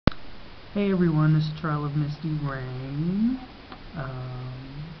Hey everyone, this is Trial of Misty Rain.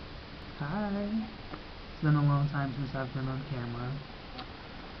 Um, Hi. It's been a long time since I've been on camera.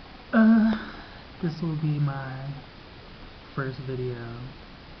 This will be my first video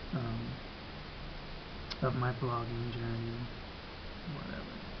um, of my vlogging journey.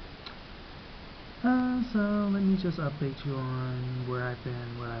 Whatever. So let me just update you on where I've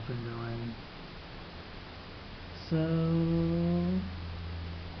been, what I've been doing. So,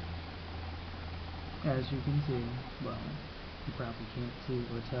 as you can see, well, you probably can't see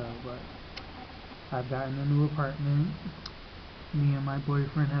or tell, but I've gotten a new apartment. Me and my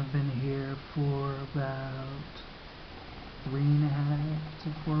boyfriend have been here for about 3.5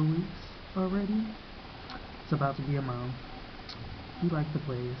 to 4 weeks already. It's about to be a month. We like the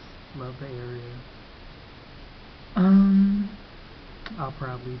place, love the area. I'll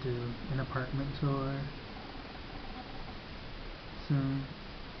probably do an apartment tour soon,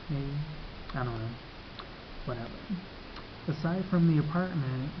 maybe. I don't know. Whatever. Aside from the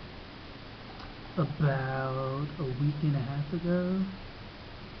apartment, about a week and a half ago,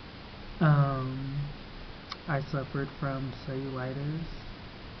 I suffered from cellulitis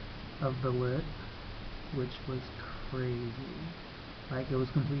of the lip, which was crazy. Like, it was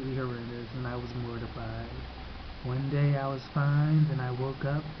completely horrendous, and I was mortified. One day I was fine, then I woke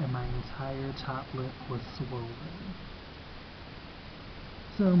up and my entire top lip was swollen.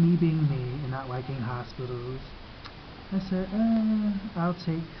 So me being me and not liking hospitals, I said, I'll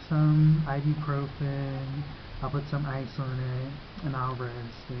take some ibuprofen, I'll put some ice on it, and I'll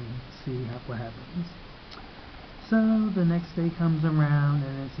rest and see what happens. So the next day comes around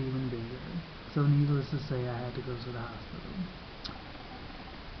and it's even bigger. So needless to say, I had to go to the hospital.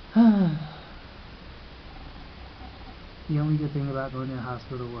 The only good thing about going to the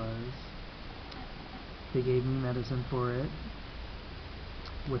hospital was they gave me medicine for it.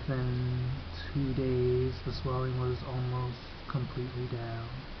 Within 2 days, the swelling was almost completely down.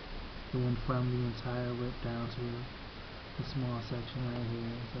 It went from the entire lip down to the small section right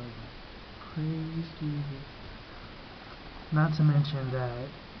here. So, praise Jesus. Not to mention that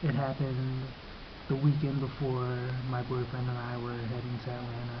it happened the weekend before my boyfriend and I were heading to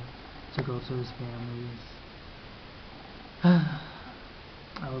Atlanta to go to his family's.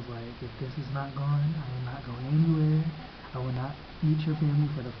 I was like, if this is not gone, I am not going anywhere. I will not meet your family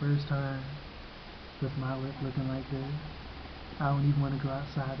for the first time with my lip looking like this. I don't even want to go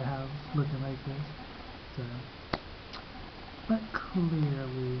outside the house looking like this. So, but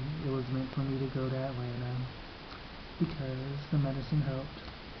clearly it was meant for me to go to Atlanta because the medicine helped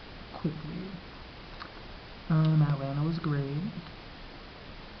quickly. Atlanta was great.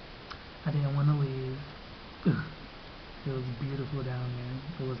 I didn't want to leave. It was beautiful down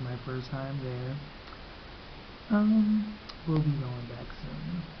there. It was my first time there. We'll be going back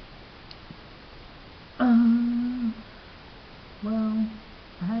soon. Well,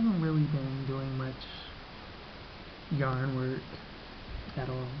 I haven't really been doing much yarn work at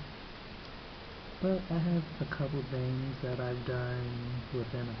all. But I have a couple things that I've done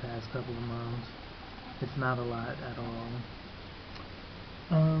within the past couple of months. It's not a lot at all.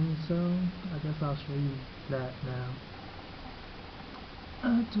 So I guess I'll show you that now.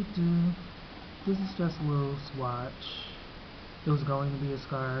 This is just a little swatch. It was going to be a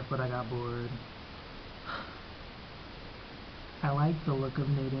scarf, but I got bored. I like the look of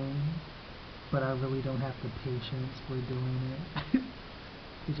knitting, but I really don't have the patience for doing it.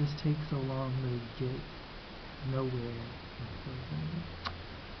 It just takes so long to get nowhere.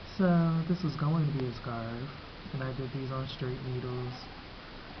 So this was going to be a scarf, and I did these on straight needles.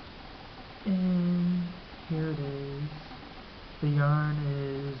 And here it is. The yarn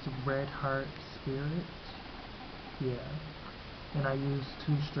is Red Heart Spirit. Yeah. And I used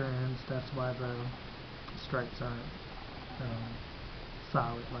 2 strands, that's why the stripes aren't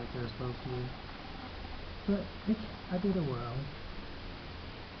solid like they're supposed to be. But I did it well.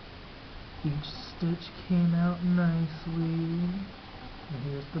 Each stitch came out nicely. And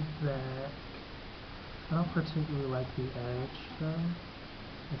here's the back. I don't particularly like the edge though.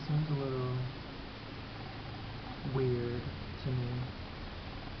 It seems a little weird to me.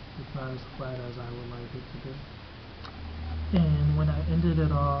 It's not as flat as I would like it to be. And when I ended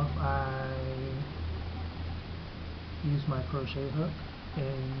it off, I used my crochet hook,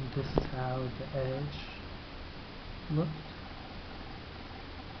 and this is how the edge looked.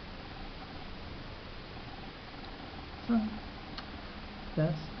 So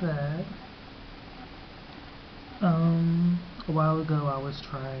that's that. A while ago I was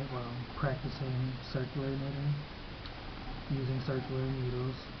practicing circular knitting using circular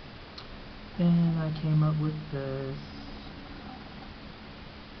needles, and I came up with this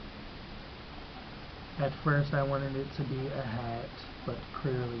At first I wanted it to be a hat, but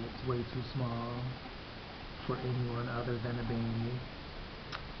clearly it's way too small for anyone other than a baby.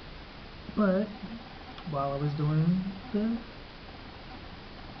 But while I was doing the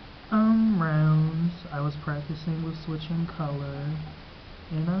rounds, I was practicing with switching color,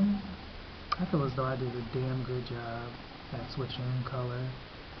 and I feel as though I did a damn good job at switching color.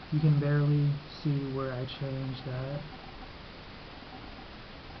 You can barely see where I changed that,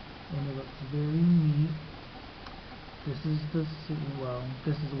 and it looks very neat. This is this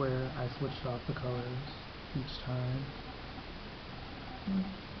is where I switched off the colors each time.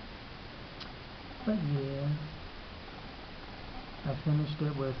 But yeah, I finished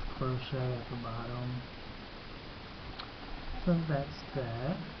it with crochet at the bottom. So that's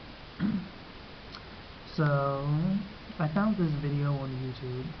that. So I found this video on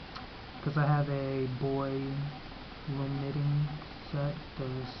YouTube because I have a boy loom knitting set, the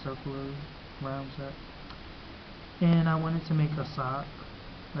circular round set, and I wanted to make a sock.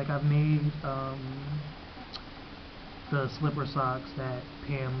 Like, I've made the slipper socks that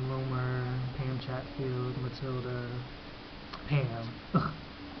Pam Loomer, Pam Chatfield, Matilda, Pam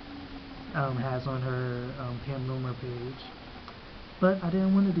has on her Pam Loomer page, but I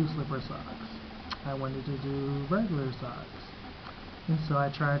didn't want to do slipper socks. I wanted to do regular socks, and so I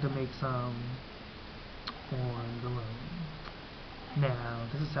tried to make some on the loom. Now,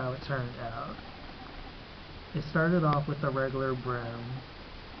 this is how it turned out. It started off with a regular brown,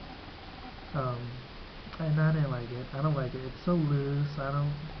 and I didn't like it. I don't like it. It's so loose. I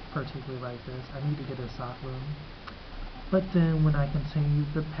don't particularly like this. I need to get a sock loom. But then when I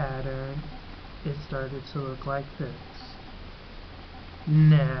continued the pattern, it started to look like this.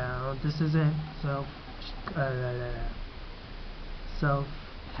 Now, this isn't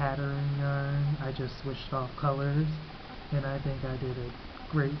self-pattern yarn. I just switched off colors, and I think I did a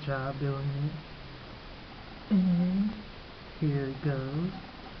great job doing it. And here it goes.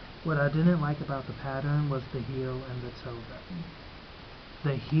 What I didn't like about the pattern was the heel and the toe button.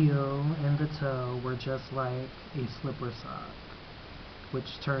 The heel and the toe were just like a slipper sock,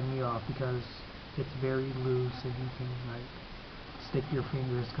 which turned me off because it's very loose and you can like stick your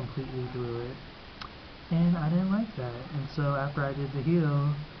fingers completely through it. And I didn't like that. And so after I did the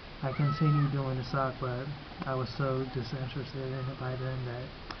heel, I continued doing the sock, but I was so disinterested in it by then that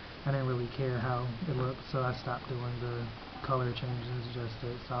I didn't really care how it looked, so I stopped doing the color changes, just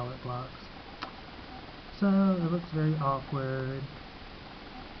did solid blocks. So it looks very awkward.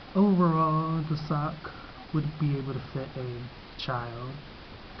 Overall, the sock would be able to fit a child,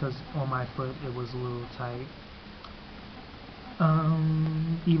 because on my foot it was a little tight.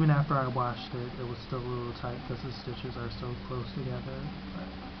 Even after I washed it, it was still a little tight because the stitches are so close together.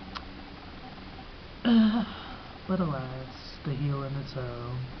 But alas, the heel and the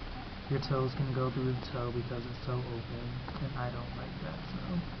toe. Your toes can go through the toe because it's so open, and I don't like that, so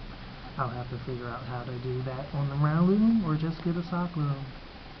I'll have to figure out how to do that on the round loom or just get a sock loom.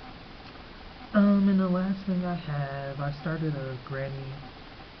 And the last thing I have, I started a granny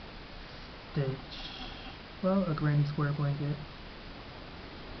a granny square blanket,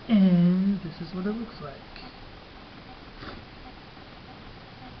 and this is what it looks like.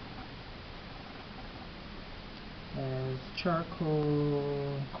 Has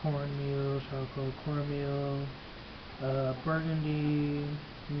charcoal cornmeal, burgundy,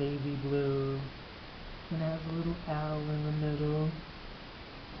 navy blue, and it has a little owl in the middle.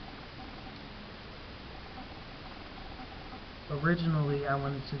 Originally, I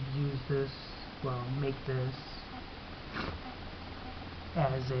wanted to use this, make this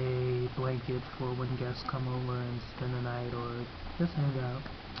as a blanket for when guests come over and spend the night or just hang out.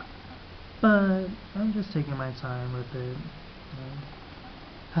 But I'm just taking my time with it.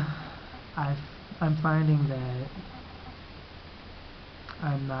 I'm finding that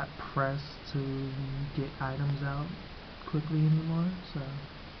I'm not pressed to get items out quickly anymore, so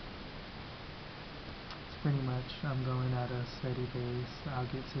it's pretty much I'm going at a steady pace. I'll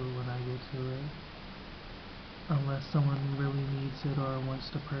get to it when I get to it. Unless someone really needs it or wants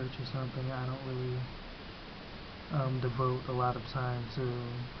to purchase something, I don't really devote a lot of time to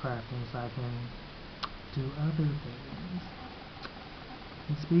crafting, so I can do other things.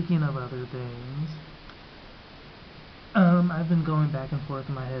 And speaking of other things, I've been going back and forth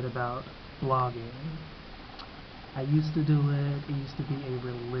in my head about blogging. I used to do it. It used to be a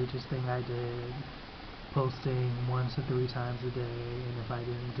religious thing I did, posting 1 to 3 times a day, and if I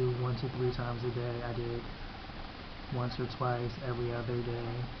didn't do 1 to 3 times a day, I did once or twice every other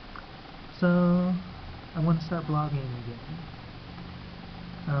day. So I want to start blogging again.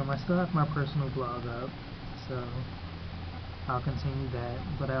 I still have my personal blog up, so I'll continue that,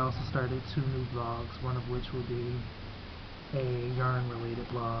 but I also started 2 new blogs, one of which will be a yarn related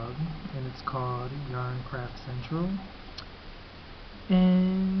blog, and it's called Yarn Craft Central,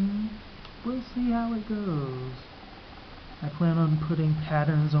 and we'll see how it goes. I plan on putting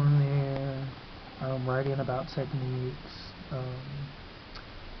patterns on there, writing about techniques,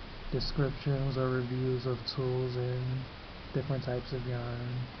 descriptions or reviews of tools and different types of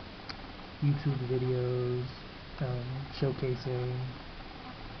yarn, YouTube videos, showcasing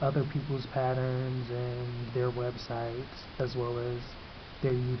other people's patterns and their websites, as well as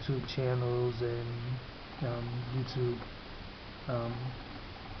their YouTube channels and YouTube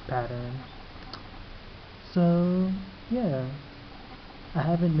patterns. So yeah, I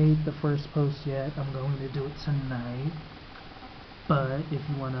haven't made the first post yet. I'm going to do it tonight, but if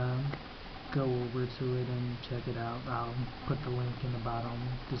you want to go over to it and check it out, I'll put the link in the bottom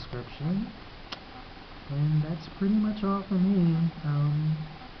description. And that's pretty much all for me.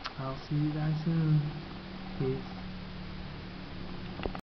 I'll see you guys soon.